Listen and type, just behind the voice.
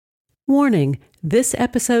Warning, this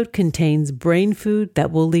episode contains brain food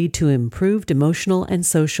that will lead to improved emotional and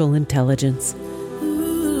social intelligence.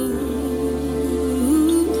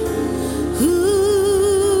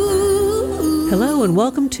 Hello and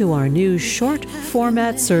welcome to our new short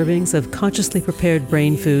format servings of consciously prepared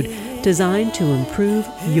brain food designed to improve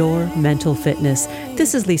your mental fitness.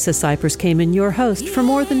 This is Lisa Cypers Kamen, your host. For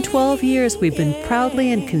more than 12 years, we've been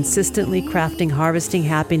proudly and consistently crafting harvesting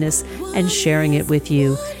happiness and sharing it with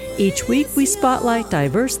you. Each week, we spotlight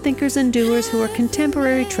diverse thinkers and doers who are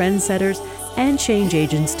contemporary trendsetters and change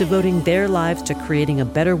agents devoting their lives to creating a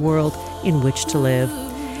better world in which to live.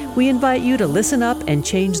 We invite you to listen up and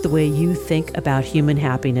change the way you think about human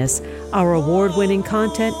happiness. Our award-winning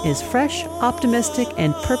content is fresh, optimistic,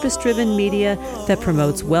 and purpose-driven media that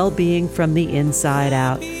promotes well-being from the inside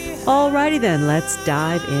out. Alrighty then, let's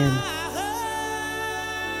dive in.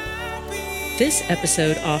 This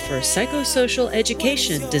episode offers psychosocial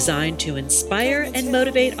education designed to inspire and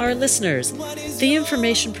motivate our listeners. The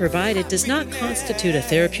information provided does not constitute a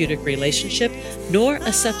therapeutic relationship nor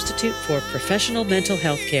a substitute for professional mental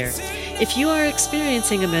health care. If you are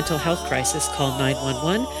experiencing a mental health crisis, call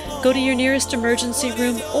 911, go to your nearest emergency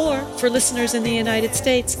room, or for listeners in the United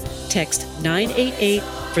States, text 988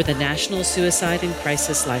 for the National Suicide and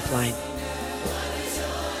Crisis Lifeline.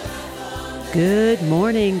 Good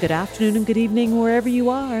morning, good afternoon, and good evening, wherever you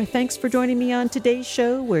are. Thanks for joining me on today's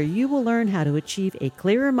show, where you will learn how to achieve a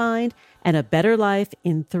clearer mind and a better life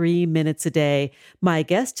in 3 minutes a day. My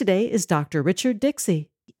guest today is Dr. Richard Dixey.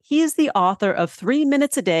 He is the author of 3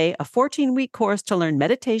 Minutes a Day, a 14-week course to learn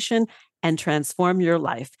meditation and transform your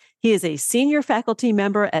life. He is a senior faculty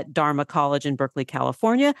member at Dharma College in Berkeley,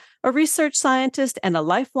 California, a research scientist, and a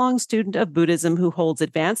lifelong student of Buddhism who holds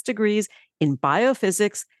advanced degrees in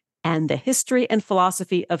biophysics and the history and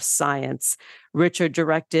philosophy of science. Richard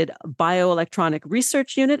directed bioelectronic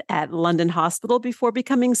research unit at London Hospital before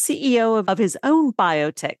becoming CEO of his own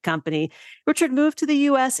biotech company. Richard moved to the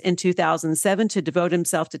U.S. in 2007 to devote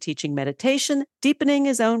himself to teaching meditation, deepening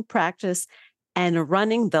his own practice, and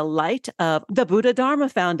running the Light of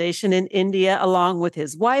Buddhadharma Foundation in India, along with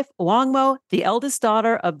his wife, Wangmo, the eldest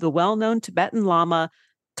daughter of the well-known Tibetan lama,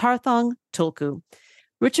 Tarthang Tulku.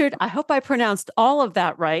 Richard, I hope I pronounced all of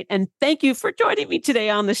that right, and thank you for joining me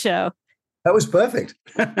today on the show. That was perfect.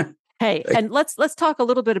 Hey, and let's talk a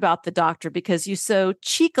little bit about the doctor, because you so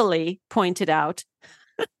cheekily pointed out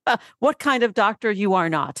what kind of doctor you are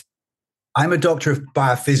not. I'm a doctor of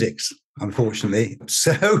biophysics, unfortunately.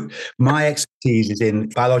 So my expertise is in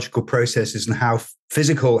biological processes and how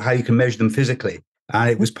you can measure them physically. And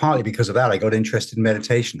it was partly because of that I got interested in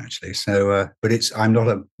meditation, actually. So, I'm not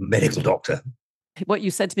a medical doctor. What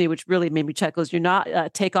you said to me, which really made me chuckle, is you're not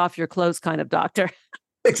take off your clothes kind of doctor.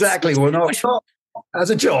 Exactly. Well, not as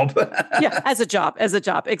a job. Yeah, as a job,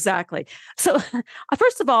 exactly. So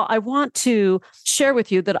first of all, I want to share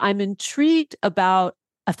with you that I'm intrigued about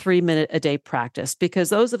a 3 minute a day practice, because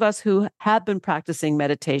those of us who have been practicing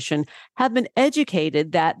meditation have been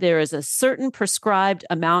educated that there is a certain prescribed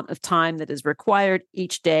amount of time that is required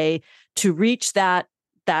each day to reach that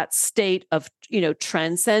state of,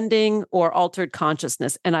 transcending or altered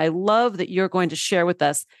consciousness. And I love that you're going to share with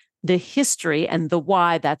us the history and the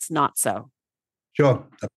why that's not so. Sure.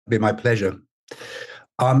 That'd be my pleasure.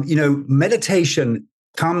 Meditation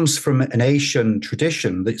comes from an Asian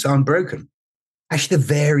tradition that's unbroken. Actually, there are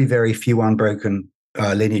very, very few unbroken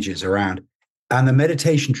lineages around. And the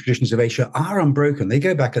meditation traditions of Asia are unbroken. They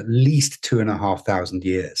go back at least 2,500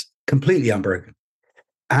 years, completely unbroken.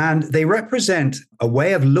 And they represent a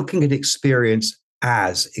way of looking at experience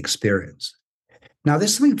as experience. Now,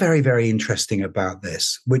 there's something very, very interesting about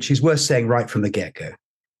this, which is worth saying right from the get-go,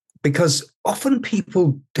 because often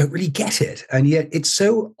people don't really get it. And yet it's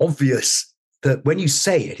so obvious that when you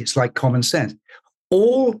say it, it's like common sense.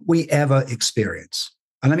 All we ever experience,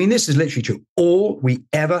 and I mean, this is literally true, all we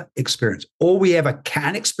ever experience, all we ever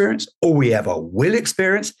can experience, all we ever will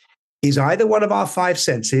experience is either one of our five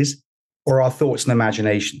senses or our thoughts and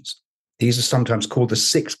imaginations. These are sometimes called the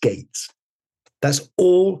six gates. That's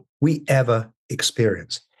all we ever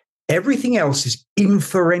experience. Everything else is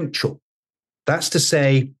inferential. That's to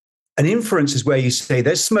say, an inference is where you say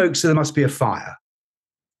there's smoke, so there must be a fire.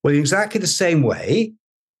 Well, in exactly the same way,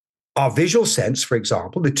 our visual sense, for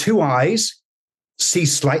example, the two eyes see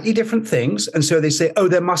slightly different things, and so they say, oh,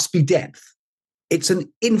 there must be depth. It's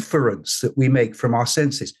an inference that we make from our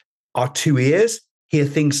senses. Our two ears hear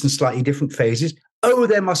things in slightly different phases. Oh,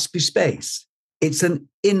 there must be space. It's an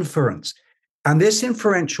inference. And this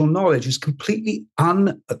inferential knowledge is completely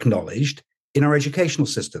unacknowledged in our educational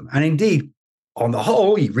system. And indeed, on the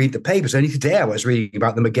whole, you read the papers. Only today I was reading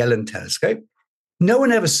about the Magellan telescope. No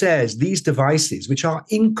one ever says these devices, which are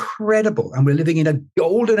incredible, and we're living in a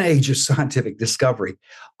golden age of scientific discovery,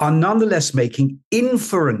 are nonetheless making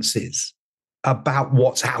inferences about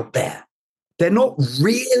what's out there. They're not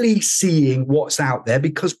really seeing what's out there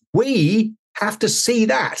because we have to see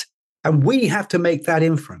that and we have to make that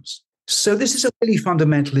inference. So this is a really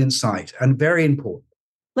fundamental insight and very important.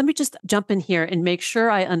 Let me just jump in here and make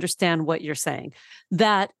sure I understand what you're saying,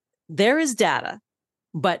 that there is data,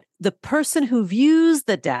 but the person who views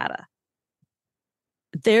the data,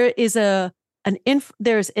 there is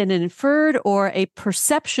there's an inferred or a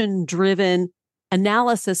perception-driven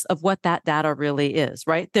analysis of what that data really is,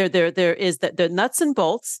 right? There is the nuts and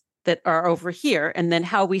bolts that are over here, and then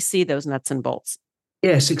how we see those nuts and bolts.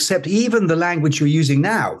 Yes, except even the language you're using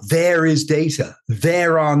now, there is data,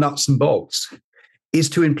 there are nuts and bolts, is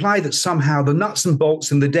to imply that somehow the nuts and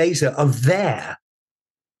bolts and the data are there.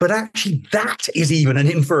 But actually, that is even an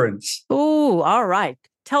inference. Oh, all right.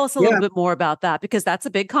 Tell us a little bit more about that, because that's a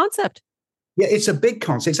big concept. Yeah, it's a big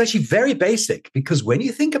concept. It's actually very basic, because when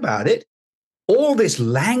you think about it, all this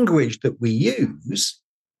language that we use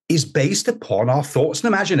is based upon our thoughts and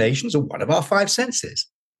imaginations, or one of our five senses.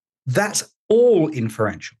 That's all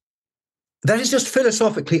inferential. That is just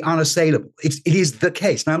philosophically unassailable. It is the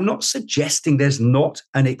case. Now, I'm not suggesting there's not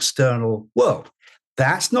an external world.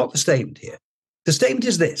 That's not the statement here. The statement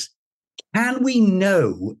is this: can we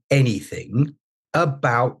know anything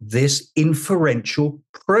about this inferential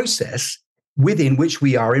process within which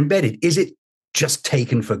we are embedded? Is it just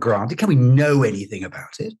taken for granted? Can we know anything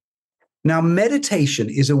about it? Now, meditation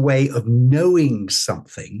is a way of knowing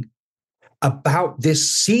something about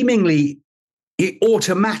this seemingly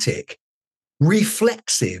automatic,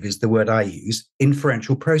 reflexive is the word I use,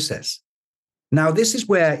 inferential process. Now, this is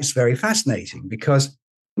where it's very fascinating, because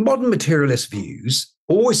modern materialist views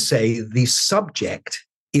always say the subject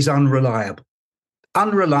is unreliable.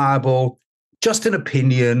 Unreliable, just an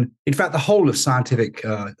opinion. In fact, the whole of scientific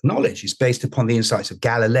knowledge is based upon the insights of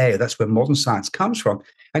Galileo. That's where modern science comes from.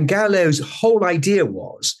 And Galileo's whole idea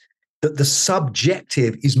was that the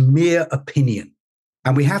subjective is mere opinion.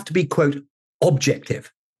 And we have to be, quote,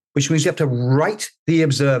 objective, which means you have to write the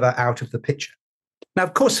observer out of the picture. Now,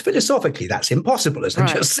 of course, philosophically, that's impossible, as I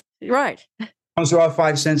just said. Right. Comes to our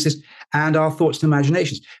five senses and our thoughts and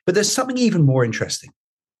imaginations. But there's something even more interesting.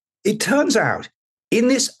 It turns out, in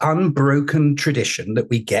this unbroken tradition that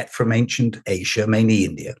we get from ancient Asia, mainly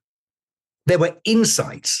India, there were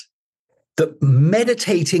insights that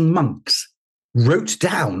meditating monks wrote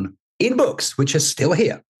down in books, which are still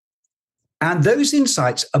here. And those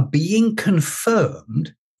insights are being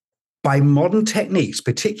confirmed by modern techniques,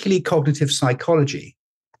 particularly cognitive psychology,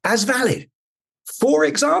 as valid. For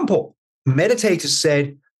example, meditators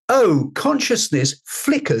said, oh, consciousness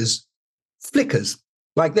flickers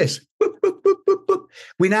like this. Boop, boop, boop, boop, boop.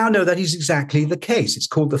 We now know that is exactly the case. It's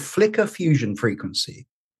called the flicker fusion frequency.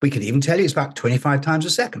 We can even tell you it's about 25 times a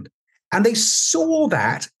second. And they saw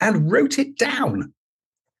that and wrote it down,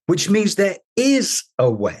 which means there is a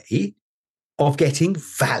way of getting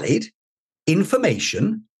valid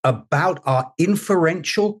information about our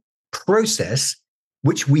inferential process,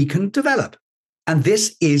 which we can develop. And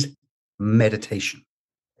this is meditation.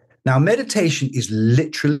 Now, meditation is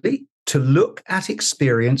literally to look at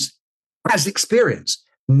experience as experience,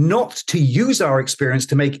 not to use our experience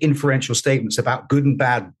to make inferential statements about good and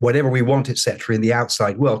bad, whatever we want, etc., in the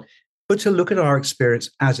outside world, but to look at our experience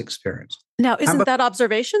as experience. Now, isn't that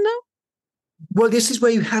observation, though? Well, this is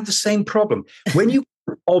where you have the same problem. When you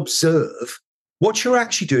observe, what you're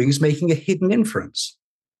actually doing is making a hidden inference.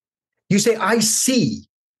 You say, I see,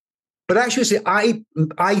 but actually say, I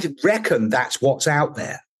reckon that's what's out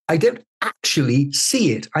there. I don't actually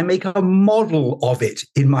see it. I make a model of it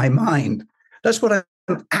in my mind. That's what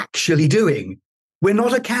I'm actually doing. We're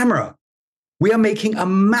not a camera. We are making a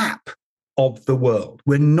map of the world.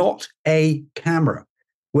 We're not a camera.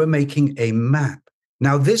 We're making a map.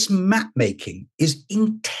 Now, this map making is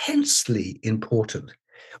intensely important.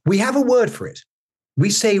 We have a word for it. We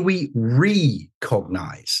say we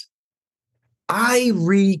recognize. I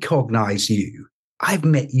recognize you. I've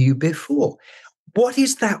met you before. What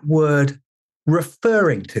is that word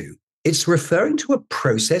referring to? It's referring to a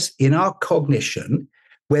process in our cognition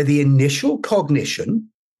where the initial cognition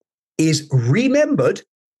is remembered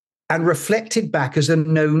and reflected back as a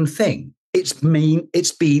known thing. It's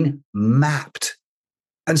been mapped.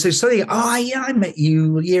 And so suddenly, I met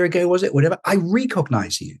you a year ago, was it? Whatever. I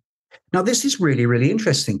recognize you. Now, this is really, really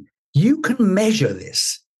interesting. You can measure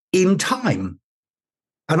this in time.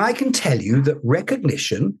 And I can tell you that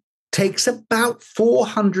recognition takes about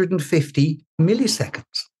 450 milliseconds.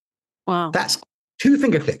 Wow. That's 2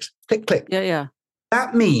 finger clicks. Click, click. Yeah.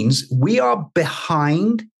 That means we are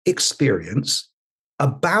behind experience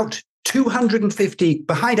about 250,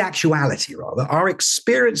 behind actuality rather. Our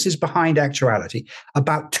experience is behind actuality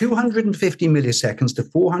about 250 milliseconds to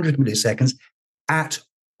 400 milliseconds at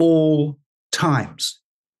all times.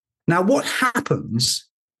 Now, what happens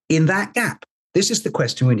in that gap? This is the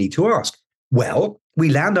question we need to ask. Well, we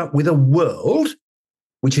land up with a world,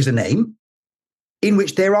 which is a name, in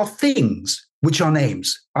which there are things which are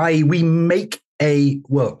names, i.e., we make a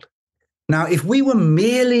world. Now, if we were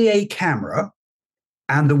merely a camera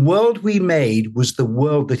and the world we made was the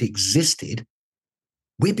world that existed,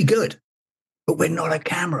 we'd be good. But we're not a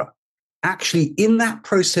camera. Actually, in that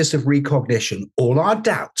process of recognition, all our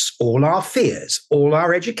doubts, all our fears, all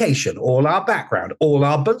our education, all our background, all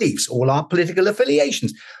our beliefs, all our political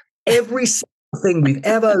affiliations, every single thing we've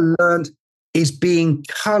ever learned is being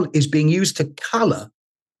used to color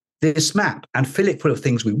this map and fill it full of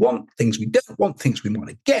things we want, things we don't want, things we want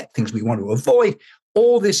to get, things we want to avoid.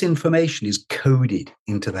 All this information is coded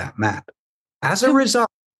into that map. As a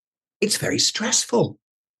result, it's very stressful.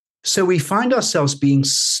 So we find ourselves being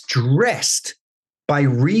stressed by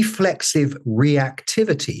reflexive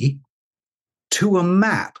reactivity to a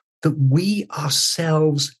map that we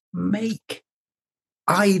ourselves make.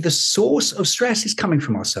 I.e., the source of stress is coming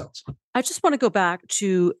from ourselves. I just want to go back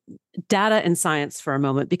to data and science for a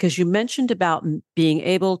moment, because you mentioned about being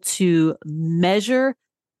able to measure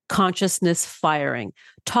consciousness firing.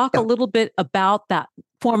 Talk a little bit about that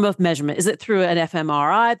form of measurement. Is it through an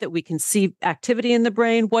fMRI that we can see activity in the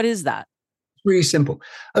brain? What is that? Really simple.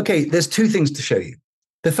 Okay, there's two things to show you.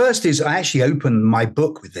 The first is I actually opened my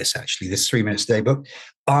book with this, this 3 Minutes a Day book.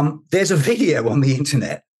 There's a video on the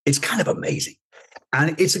internet. It's kind of amazing.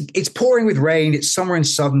 And it's pouring with rain. It's somewhere in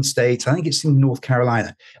southern states. I think it's in North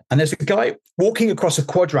Carolina. And there's a guy walking across a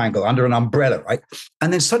quadrangle under an umbrella, right?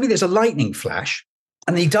 And then suddenly there's a lightning flash,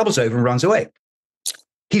 and then he doubles over and runs away.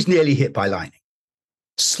 He's nearly hit by lightning.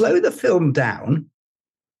 Slow the film down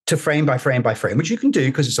to frame by frame by frame, which you can do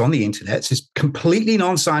because it's on the internet. It's completely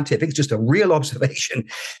non-scientific. It's just a real observation.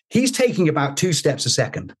 He's taking about 2 steps a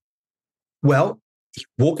second. Well,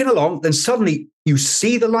 walking along, then suddenly you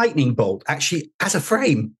see the lightning bolt actually as a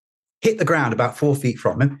frame hit the ground about 4 feet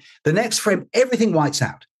from him. The next frame, everything whites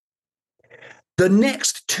out. The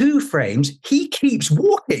next 2 frames, he keeps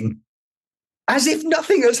walking as if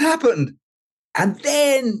nothing has happened. And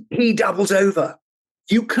then he doubles over.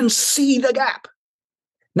 You can see the gap.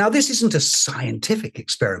 Now, this isn't a scientific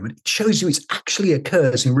experiment. It shows you it actually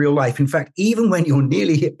occurs in real life. In fact, even when you're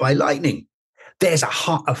nearly hit by lightning, there's a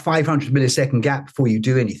 500 millisecond gap before you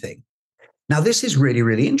do anything. Now, this is really,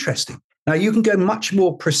 really interesting. Now, you can go much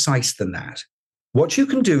more precise than that. What you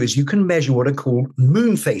can do is you can measure what are called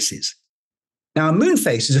moon phases. Now, a moon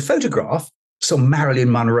phase is a photograph, some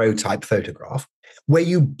Marilyn Monroe type photograph, where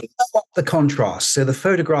you blow up the contrast. So the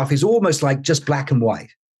photograph is almost like just black and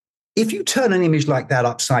white. If you turn an image like that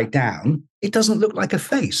upside down, it doesn't look like a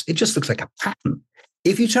face. It just looks like a pattern.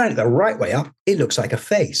 If you turn it the right way up, it looks like a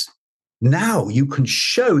face. Now you can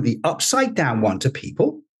show the upside down one to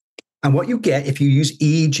people. And what you get if you use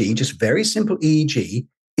EEG, just very simple EEG,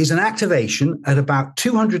 is an activation at about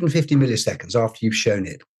 250 milliseconds after you've shown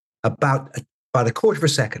it, about a quarter of a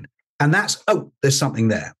second. And that's, there's something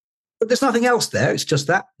there. But there's nothing else there. It's just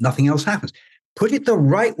that nothing else happens. Put it the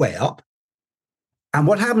right way up. And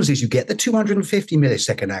what happens is you get the 250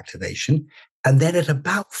 millisecond activation. And then at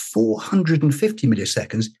about 450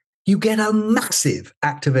 milliseconds, you get a massive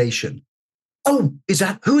activation. Oh,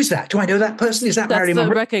 who is that? Do I know that person? Is that Marilyn Monroe?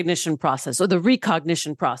 That's the recognition process or the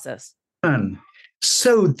recognition process.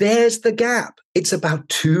 So there's the gap. It's about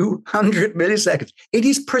 200 milliseconds. It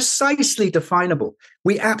is precisely definable.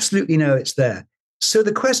 We absolutely know it's there. So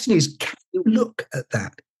the question is, can you look at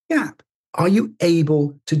that gap? Are you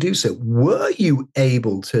able to do so? Were you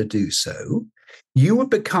able to do so, you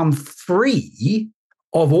would become free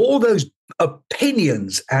of all those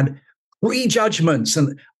opinions and prejudgments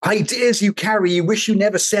and ideas you carry. You wish you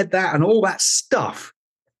never said that and all that stuff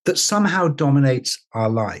that somehow dominates our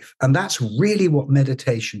life. And that's really what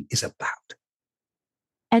meditation is about.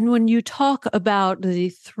 And when you talk about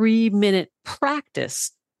the 3-minute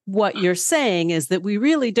practice, what you're saying is that we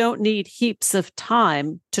really don't need heaps of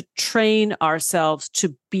time to train ourselves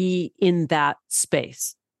to be in that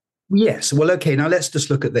space. Yes. Well, okay, now let's just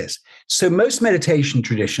look at this. So most meditation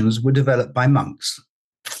traditions were developed by monks.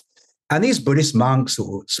 And these Buddhist monks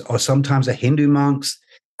or sometimes are Hindu monks,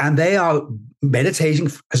 and they are meditating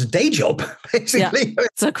as a day job, basically. Yeah,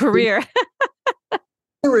 it's a career.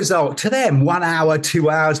 The result to them, 1 hour, 2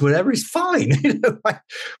 hours, whatever is fine.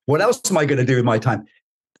 What else am I going to do with my time?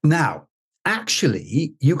 Now,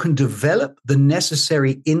 actually you can develop the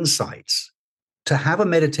necessary insights to have a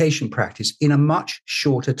meditation practice in a much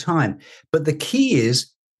shorter time. But the key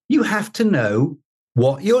is you have to know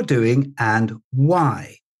what you're doing and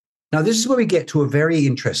why. Now, this is where we get to a very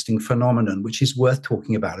interesting phenomenon, which is worth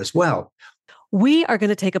talking about as well. We are going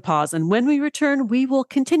to take a pause, and when we return, we will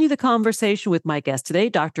continue the conversation with my guest today,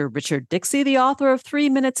 Dr. Richard Dixey, the author of 3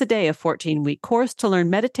 Minutes a Day, a 14-week course to learn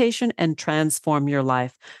meditation and transform your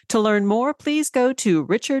life. To learn more, please go to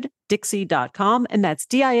richarddixey.com, and that's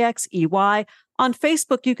Dixey. On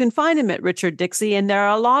Facebook, you can find him at Richard Dixey, and there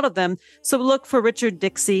are a lot of them, so look for Richard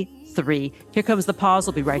Dixey 3. Here comes the pause.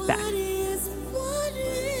 We'll be right back.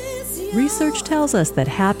 Research tells us that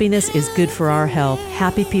happiness is good for our health.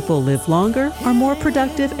 Happy people live longer, are more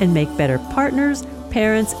productive, and make better partners,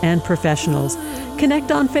 parents, and professionals.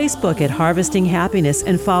 Connect on Facebook at Harvesting Happiness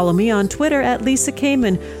and follow me on Twitter at Lisa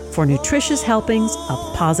Kamen for nutritious helpings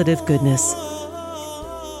of positive goodness.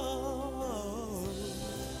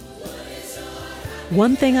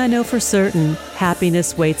 One thing I know for certain,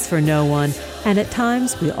 happiness waits for no one, and at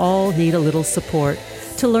times we all need a little support.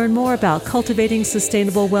 To learn more about cultivating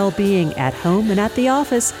sustainable well-being at home and at the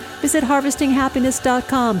office, visit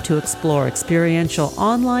harvestinghappiness.com to explore experiential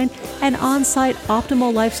online and on-site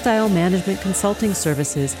optimal lifestyle management consulting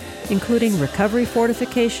services, including recovery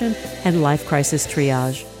fortification and life crisis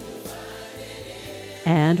triage.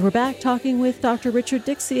 And we're back talking with Dr. Richard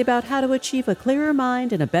Dixey about how to achieve a clearer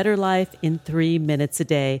mind and a better life in 3 minutes a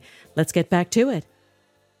day. Let's get back to it.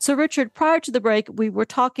 So, Richard, prior to the break, we were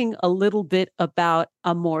talking a little bit about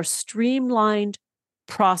a more streamlined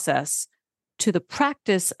process to the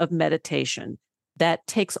practice of meditation that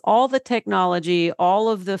takes all the technology, all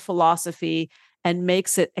of the philosophy, and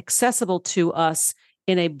makes it accessible to us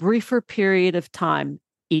in a briefer period of time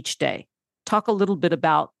each day. Talk a little bit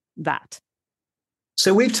about that.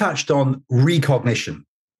 So we've touched on recognition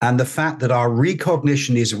and the fact that our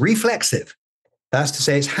recognition is reflexive. That's to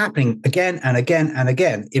say, it's happening again and again and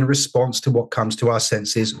again in response to what comes to our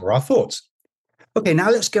senses or our thoughts. Okay, now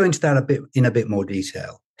let's go into that in a bit more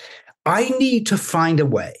detail. I need to find a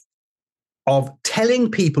way of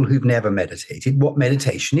telling people who've never meditated what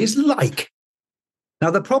meditation is like.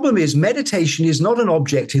 Now, the problem is meditation is not an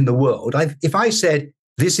object in the world. If I said,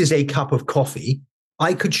 this is a cup of coffee,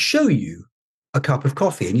 I could show you a cup of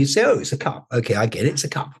coffee and you'd say, oh, it's a cup. Okay, I get it, it's a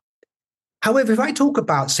cup. However, if I talk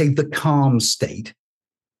about, say, the calm state,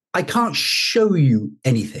 I can't show you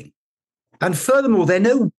anything. And furthermore, there are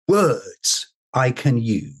no words I can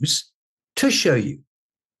use to show you.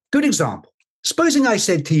 Good example. Supposing I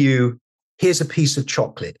said to you, here's a piece of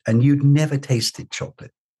chocolate, and you'd never tasted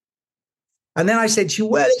chocolate. And then I said to you,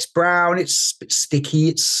 well, it's brown, it's sticky,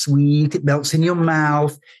 it's sweet, it melts in your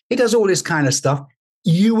mouth, it does all this kind of stuff.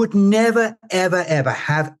 You would never, ever, ever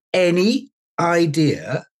have any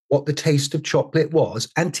idea what the taste of chocolate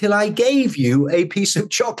was until I gave you a piece of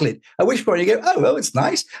chocolate, at which point you go, oh, well, it's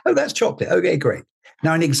nice. Oh, that's chocolate. Okay, great.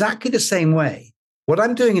 Now, in exactly the same way, what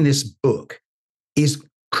I'm doing in this book is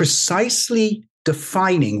precisely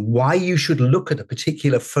defining why you should look at a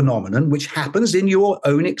particular phenomenon, which happens in your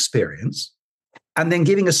own experience, and then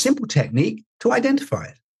giving a simple technique to identify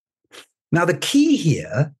it. Now, the key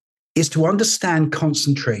here is to understand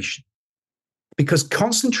concentration, because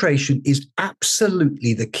concentration is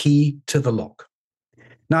absolutely the key to the lock.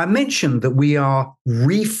 Now, I mentioned that we are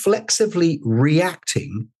reflexively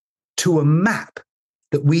reacting to a map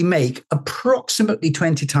that we make approximately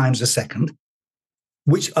 20 times a second,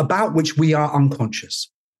 about which we are unconscious.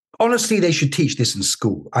 Honestly, they should teach this in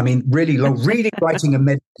school. I mean, really, reading, writing, and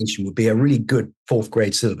meditation would be a really good 4th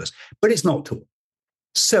grade syllabus, but it's not taught.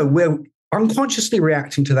 So we're unconsciously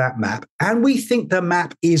reacting to that map, and we think the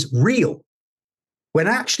map is real, when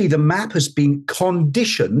actually the map has been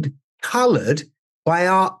conditioned, colored by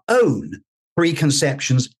our own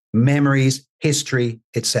preconceptions, memories, history,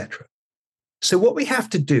 etc. So what we have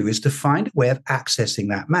to do is to find a way of accessing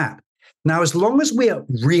that map. Now, as long as we are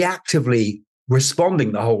reactively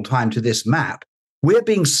responding the whole time to this map, we're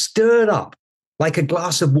being stirred up like a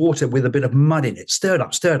glass of water with a bit of mud in it, stirred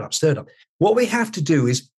up, stirred up, stirred up. What we have to do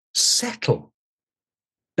is settle.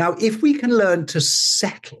 Now, if we can learn to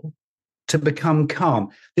settle, to become calm,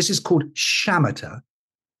 this is called shamatha,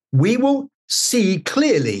 we will see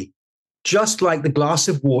clearly, just like the glass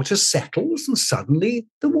of water settles and suddenly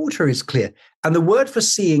the water is clear. And the word for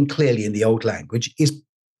seeing clearly in the old language is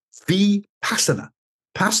vipassana.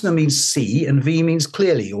 Passana means see, and V means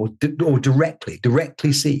clearly or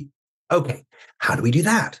directly see. Okay, how do we do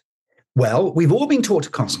that? Well, we've all been taught to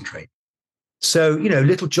concentrate. So,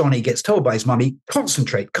 little Johnny gets told by his mummy,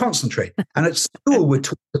 concentrate. And at school, we're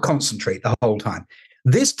taught to concentrate the whole time.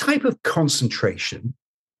 This type of concentration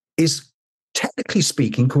is, technically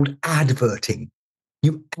speaking, called adverting.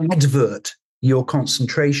 You advert your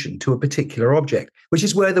concentration to a particular object, which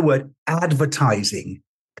is where the word advertising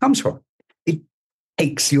comes from. It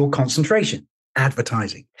takes your concentration,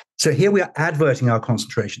 advertising. So here we are adverting our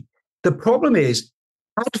concentration. The problem is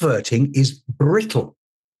adverting is brittle.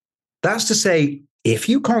 That's to say, if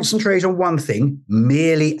you concentrate on one thing,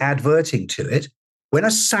 merely adverting to it, when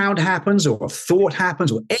a sound happens or a thought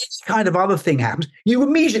happens or any kind of other thing happens, you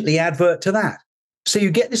immediately advert to that. So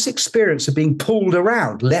you get this experience of being pulled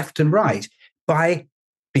around left and right by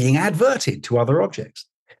being adverted to other objects.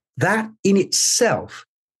 That in itself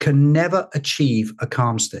can never achieve a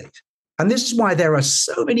calm state. And this is why there are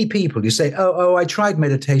so many people who say, oh, I tried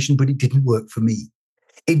meditation, but it didn't work for me.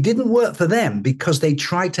 It didn't work for them because they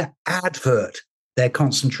tried to advert their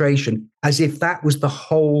concentration as if that was the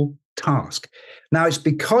whole task. Now, it's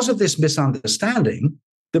because of this misunderstanding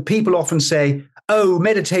that people often say, oh,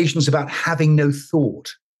 meditation is about having no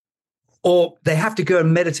thought, or they have to go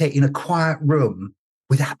and meditate in a quiet room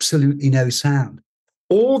with absolutely no sound.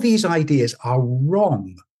 All these ideas are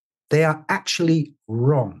wrong. They are actually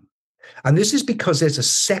wrong. And this is because there's a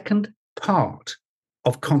second part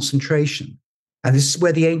of concentration. And this is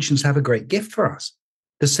where the ancients have a great gift for us.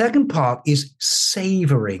 The second part is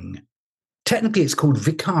savoring. Technically, it's called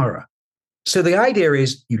vikara. So the idea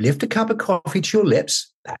is you lift a cup of coffee to your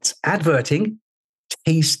lips. That's adverting.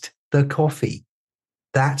 Taste the coffee.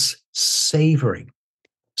 That's savoring.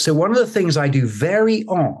 So one of the things I do very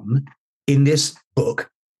on in this book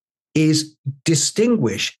is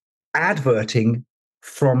distinguish adverting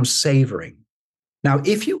from savoring. Now,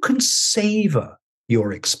 if you can savor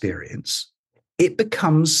your experience, it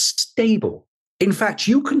becomes stable. In fact,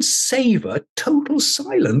 you can savor total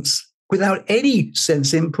silence without any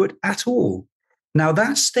sense input at all. Now,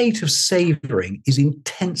 that state of savoring is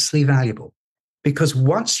intensely valuable because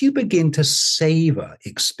once you begin to savor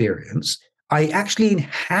experience, I actually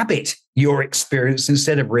inhabit your experience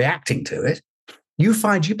instead of reacting to it. You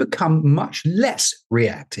find you become much less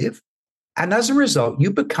reactive. And as a result,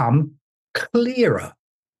 you become clearer.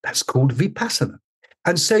 That's called vipassana.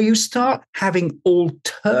 And so you start having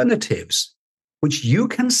alternatives, which you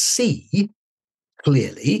can see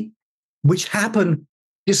clearly, which happen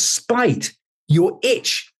despite your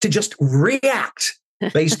itch to just react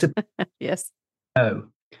based upon. Yes. Oh,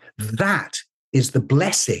 that is the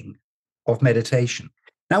blessing of meditation.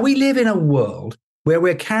 Now, we live in a world where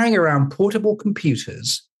we're carrying around portable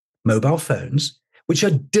computers, mobile phones, which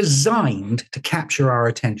are designed to capture our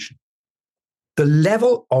attention. The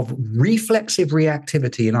level of reflexive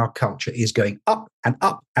reactivity in our culture is going up and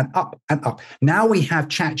up and up and up. Now we have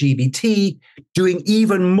ChatGPT doing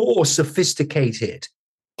even more sophisticated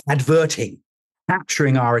adverting,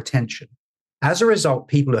 capturing our attention. As a result,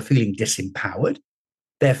 people are feeling disempowered.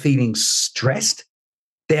 They're feeling stressed.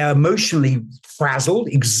 They're emotionally frazzled,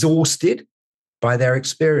 exhausted by their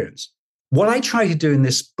experience. What I try to do in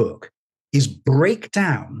this book is break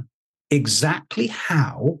down exactly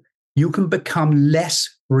how you can become less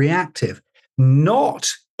reactive, not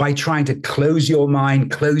by trying to close your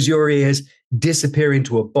mind, close your ears, disappear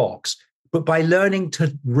into a box, but by learning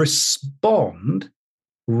to respond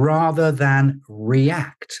rather than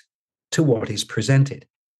react to what is presented.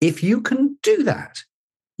 If you can do that,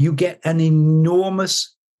 you get an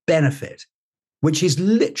enormous benefit, which is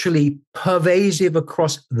literally pervasive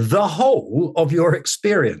across the whole of your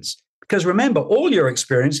experience. Because remember, all your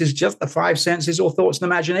experience is just the five senses or thoughts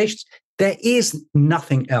and imaginations. There is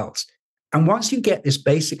nothing else. And once you get this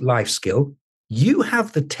basic life skill, you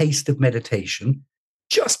have the taste of meditation,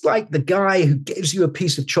 just like the guy who gives you a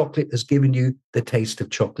piece of chocolate has given you the taste of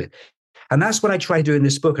chocolate. And that's what I try to do in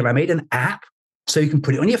this book. And I made an app so you can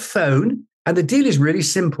put it on your phone. And the deal is really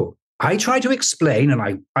simple. I try to explain,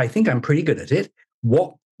 and I think I'm pretty good at it,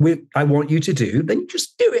 what I want you to do. Then you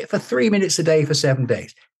just do it for 3 minutes a day for 7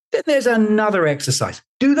 days. Then there's another exercise.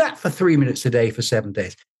 Do that for 3 minutes a day for 7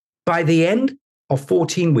 days. By the end of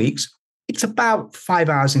 14 weeks, it's about 5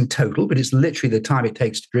 hours in total, but it's literally the time it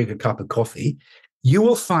takes to drink a cup of coffee. You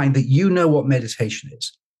will find that you know what meditation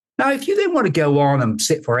is. Now, if you then want to go on and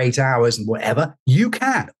sit for 8 hours and whatever, you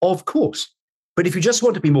can, of course. But if you just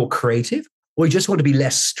want to be more creative, or you just want to be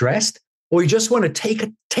less stressed, or you just want to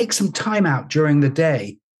take some time out during the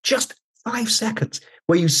day, just 5 seconds,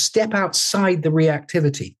 where you step outside the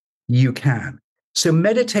reactivity, you can. So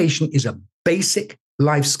meditation is a basic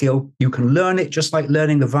life skill. You can learn it just like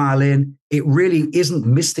learning the violin. It really isn't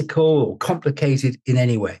mystical or complicated in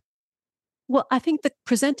any way. Well, I think that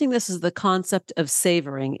presenting this as the concept of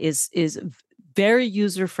savoring is very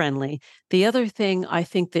user-friendly. The other thing I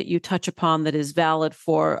think that you touch upon that is valid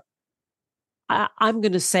for, I'm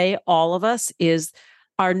going to say all of us, is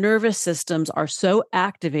our nervous systems are so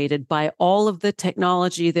activated by all of the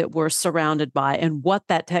technology that we're surrounded by, and what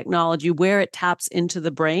that technology, where it taps into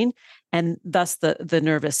the brain, and thus the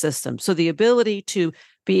nervous system. So the ability to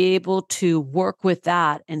be able to work with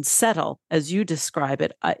that and settle, as you describe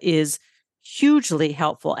it, is hugely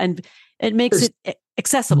helpful, and it makes it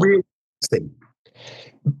accessible. Really interesting.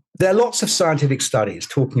 There are lots of scientific studies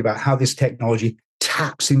talking about how this technology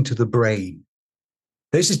taps into the brain.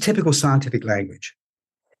 This is typical scientific language.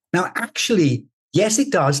 Now, actually, yes,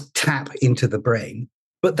 it does tap into the brain,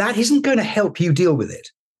 but that isn't going to help you deal with it.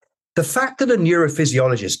 The fact that a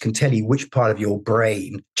neurophysiologist can tell you which part of your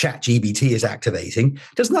brain ChatGPT is activating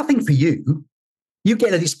does nothing for you. You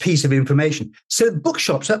get this piece of information. So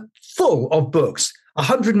bookshops are full of books.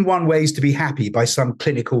 101 Ways to Be Happy by some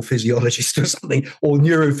clinical physiologist or something, or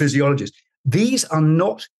neurophysiologist. These are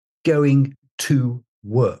not going to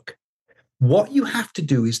work. What you have to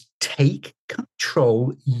do is take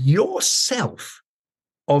control yourself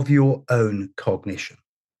of your own cognition.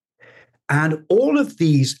 And all of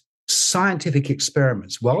these scientific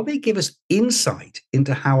experiments, while they give us insight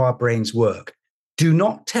into how our brains work, do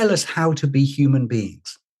not tell us how to be human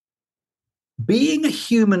beings. Being a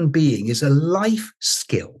human being is a life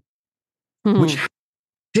skill, which,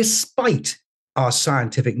 despite our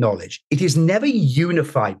scientific knowledge, it is never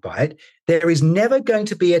unified by it. There is never going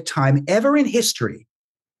to be a time ever in history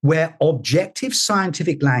where objective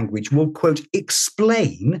scientific language will, quote,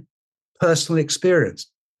 explain personal experience.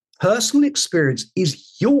 Personal experience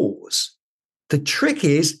is yours. The trick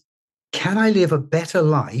is, can I live a better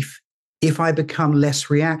life if I become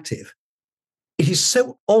less reactive? It is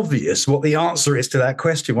so obvious what the answer is to that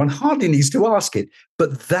question. One hardly needs to ask it,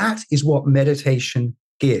 but that is what meditation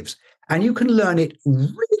gives. And you can learn it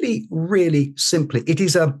really, really simply. It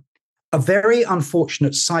is a very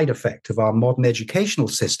unfortunate side effect of our modern educational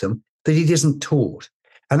system that it isn't taught.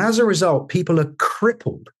 And as a result, people are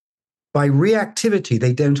crippled by reactivity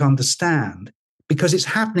they don't understand, because it's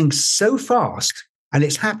happening so fast and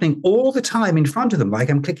it's happening all the time in front of them, like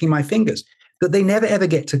I'm clicking my fingers, that they never, ever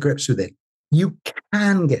get to grips with it. You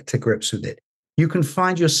can get to grips with it. You can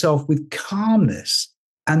find yourself with calmness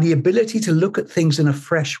and the ability to look at things in a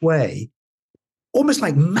fresh way, almost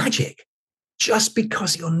like magic, just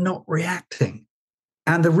because you're not reacting.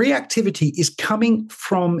 And the reactivity is coming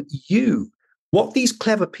from you. What these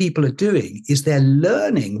clever people are doing is they're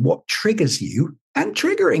learning what triggers you and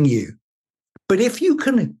triggering you. But if you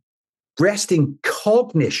can rest in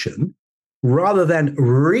cognition rather than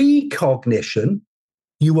recognition,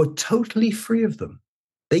 you are totally free of them.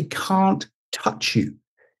 They can't touch you.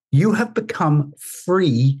 You have become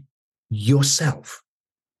free yourself.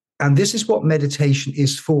 And this is what meditation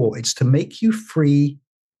is for. It's to make you free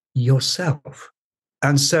yourself.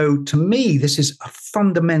 And so to me, this is a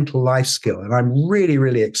fundamental life skill. And I'm really,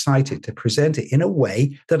 really excited to present it in a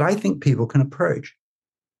way that I think people can approach.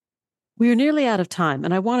 We're nearly out of time,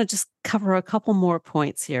 and I want to just cover a couple more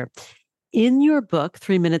points here. In your book,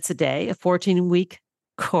 3 Minutes a Day, a 14-week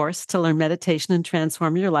course to learn meditation and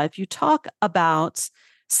transform your life, you talk about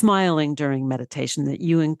smiling during meditation, that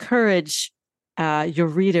you encourage your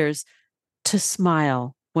readers to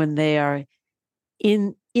smile when they are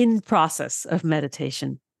in process of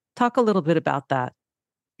meditation. Talk a little bit about that.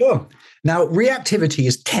 Sure. Now, reactivity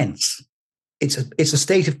is tense. It's a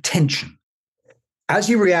state of tension. As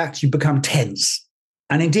you react, you become tense.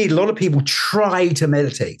 And indeed, a lot of people try to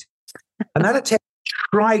meditate. And that attempt to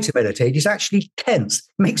try to meditate is actually tense,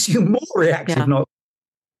 makes you more reactive. Yeah.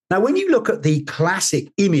 Now, when you look at the classic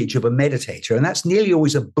image of a meditator, and that's nearly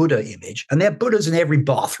always a Buddha image, and there are Buddhas in every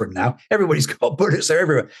bathroom now. Everybody's got Buddhas, they're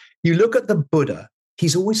everywhere. You look at the Buddha,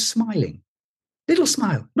 he's always smiling. Little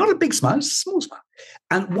smile, not a big smile, it's a small smile.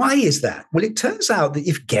 And why is that? Well, it turns out that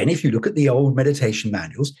if you look at the old meditation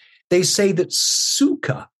manuals, they say that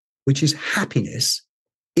sukha, which is happiness,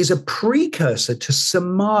 is a precursor to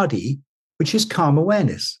samadhi, which is calm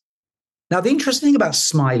awareness. Now, the interesting thing about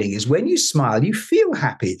smiling is when you smile, you feel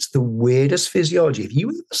happy. It's the weirdest physiology. If you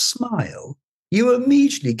ever smile, you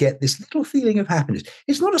immediately get this little feeling of happiness.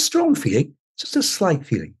 It's not a strong feeling, it's just a slight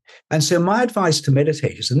feeling. And so my advice to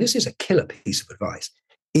meditators, and this is a killer piece of advice,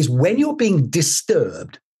 is when you're being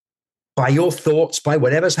disturbed by your thoughts, by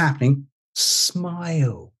whatever's happening,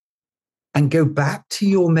 smile and go back to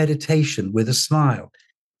your meditation with a smile.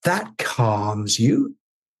 That calms you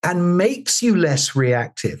and makes you less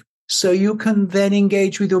reactive. So you can then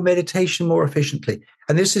engage with your meditation more efficiently.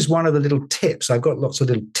 And this is one of the little tips. I've got lots of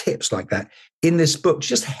little tips like that in this book.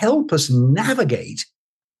 Just help us navigate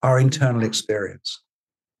our internal experience.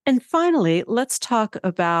 And finally, let's talk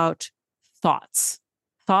about thoughts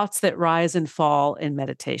that rise and fall in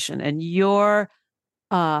meditation. And you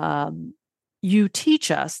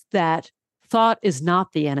teach us that thought is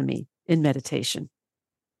not the enemy in meditation.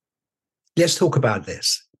 Let's talk about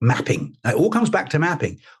this. Mapping. It all comes back to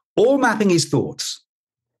mapping. All mapping is thoughts.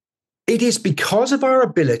 It is because of our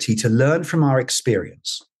ability to learn from our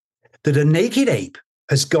experience that a naked ape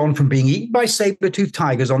has gone from being eaten by saber-toothed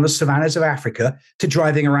tigers on the savannas of Africa to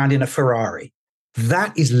driving around in a Ferrari.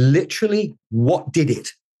 That is literally what did it.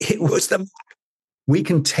 It was the map. We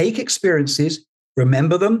can take experiences,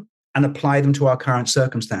 remember them, and apply them to our current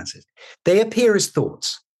circumstances. They appear as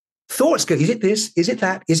thoughts. Thoughts go, is it this? Is it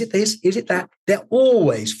that? Is it this? Is it that? They're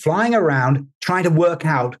always flying around trying to work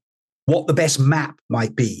out what the best map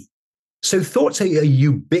might be. So thoughts are a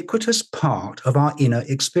ubiquitous part of our inner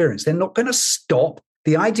experience. They're not going to stop.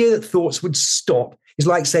 The idea that thoughts would stop is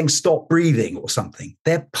like saying stop breathing or something.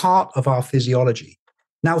 They're part of our physiology.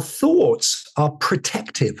 Now, thoughts are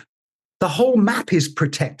protective. The whole map is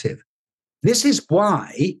protective. This is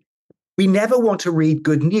why we never want to read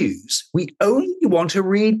good news. We only want to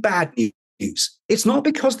read bad news. It's not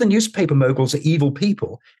because the newspaper moguls are evil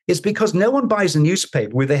people. It's because no one buys a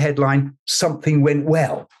newspaper with a headline, something went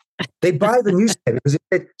well. They buy the newspaper because it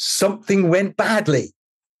said something went badly.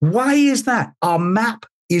 Why is that? Our map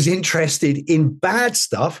is interested in bad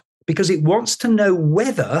stuff because it wants to know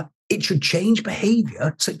whether it should change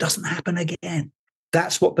behavior so it doesn't happen again.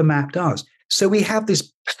 That's what the map does. So we have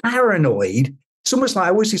this paranoid, it's almost like, I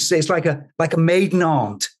always used to say, it's like a maiden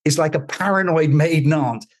aunt. It's like a paranoid maiden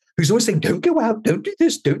aunt who's always saying, don't go out, don't do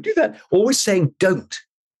this, don't do that. Always saying, don't.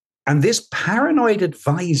 And this paranoid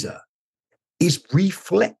advisor is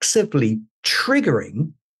reflexively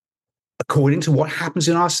triggering according to what happens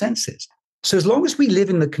in our senses. So as long as we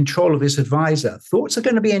live in the control of this advisor, thoughts are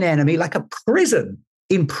going to be an enemy, like a prison,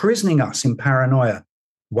 imprisoning us in paranoia.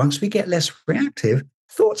 Once we get less reactive,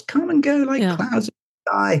 thoughts come and go like clouds in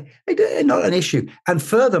the sky. They're not an issue. And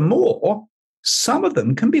furthermore, some of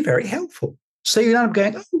them can be very helpful. So you end up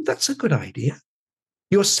going, oh, that's a good idea.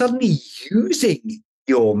 You're suddenly using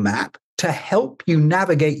your map to help you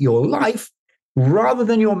navigate your life rather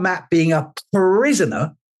than your map being a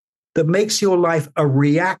prisoner that makes your life a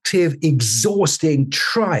reactive, exhausting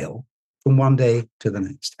trial from one day to the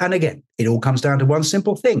next. And again, it all comes down to one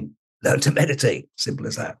simple thing: learn to meditate. Simple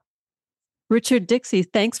as that. Richard Dixey,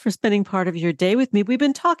 thanks for spending part of your day with me. We've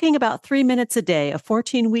been talking about 3 minutes a day, a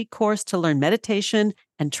 14-week course to learn meditation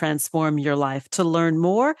and transform your life. To learn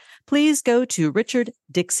more, please go to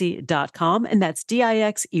richarddixey.com, and that's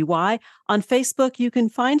Dixey. On Facebook, you can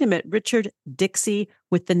find him at Richard Dixey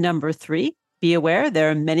with the number 3. Be aware,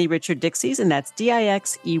 there are many Richard Dixeys, and that's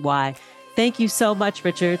Dixey. Thank you so much,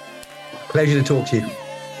 Richard. Pleasure to talk to you.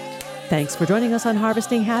 Thanks for joining us on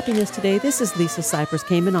Harvesting Happiness today. This is Lisa Cypers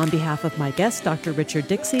Kamen on behalf of my guest, Dr. Richard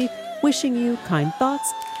Dixey, wishing you kind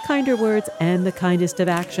thoughts, kinder words, and the kindest of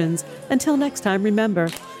actions. Until next time, remember,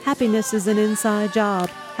 happiness is an inside job.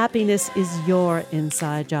 Happiness is your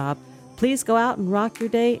inside job. Please go out and rock your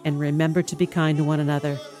day, and remember to be kind to one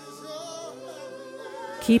another.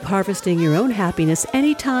 Keep harvesting your own happiness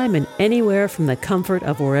anytime and anywhere from the comfort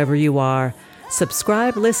of wherever you are.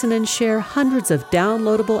 Subscribe, listen, and share hundreds of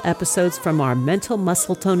downloadable episodes from our mental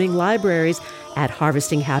muscle toning libraries at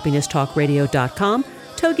harvestinghappinesstalkradio.com,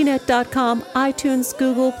 toginet.com, iTunes,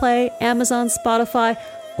 Google Play, Amazon, Spotify,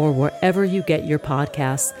 or wherever you get your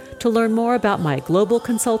podcasts. To learn more about my global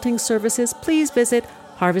consulting services, please visit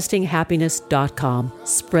harvestinghappiness.com.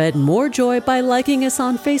 Spread more joy by liking us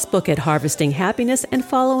on Facebook at Harvesting Happiness and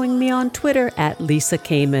following me on Twitter at Lisa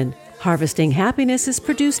Kamen. Harvesting Happiness is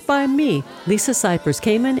produced by me, Lisa Cypers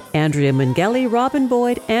Kamen, Andrea Mungeli, Robin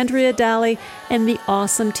Boyd, Andrea Daly, and the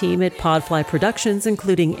awesome team at Podfly Productions,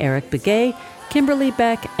 including Eric Begay, Kimberly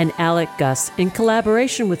Beck, and Alec Gus, in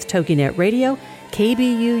collaboration with TogiNet Radio,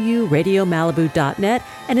 KBUU, RadioMalibu.net,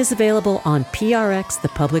 and is available on PRX, the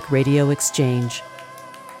Public Radio Exchange.